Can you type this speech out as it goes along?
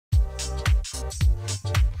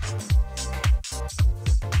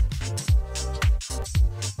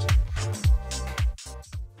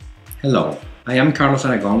Hello, I am Carlos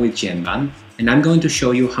Aragon with GENBAND, and I'm going to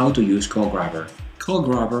show you how to use Call Grabber. Call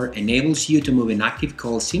Grabber enables you to move an active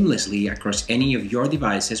call seamlessly across any of your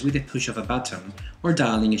devices with the push of a button or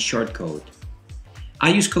dialing a short code. I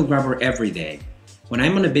use Call Grabber every day. When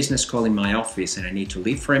I'm on a business call in my office and I need to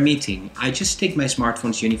leave for a meeting, I just take my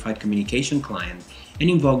smartphone's unified communication client and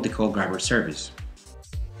invoke the Call Grabber service.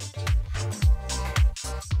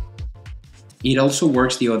 It also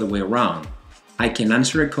works the other way around. I can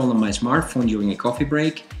answer a call on my smartphone during a coffee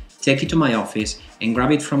break, take it to my office, and grab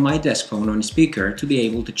it from my desk phone on speaker to be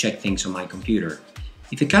able to check things on my computer.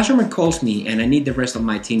 If a customer calls me and I need the rest of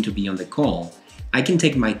my team to be on the call, I can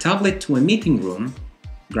take my tablet to a meeting room,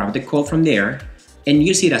 grab the call from there, and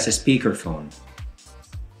use it as a speakerphone.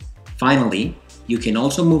 Finally, you can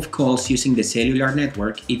also move calls using the cellular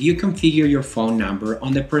network if you configure your phone number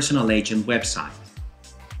on the personal agent website.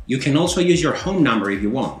 You can also use your home number if you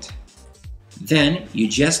want. Then, you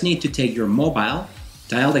just need to take your mobile,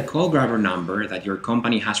 dial the Call Grabber number that your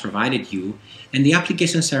company has provided you, and the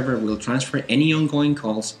application server will transfer any ongoing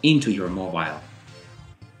calls into your mobile.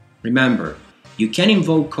 Remember, you can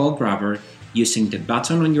invoke Call Grabber using the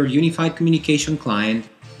button on your unified communication client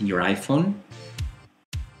in your iPhone,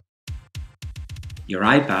 your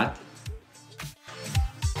iPad,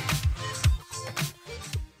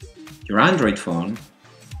 your Android phone,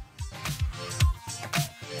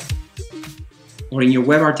 or in your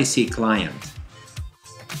WebRTC client.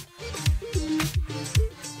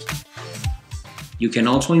 You can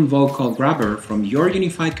also invoke Call Grabber from your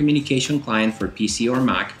unified communication client for PC or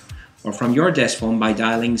Mac, or from your desk phone by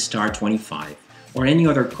dialing *25 or any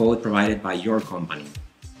other code provided by your company.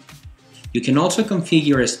 You can also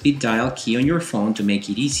configure a speed dial key on your phone to make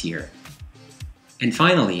it easier. And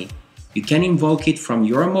finally, you can invoke it from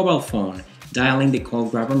your mobile phone, dialing the Call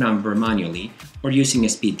Grabber number manually or using a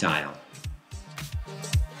speed dial.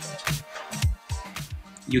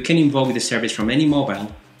 You can invoke the service from any mobile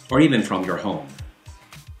or even from your home.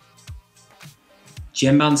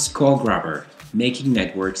 GENBAND's Call Grabber, making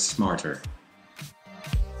networks smarter.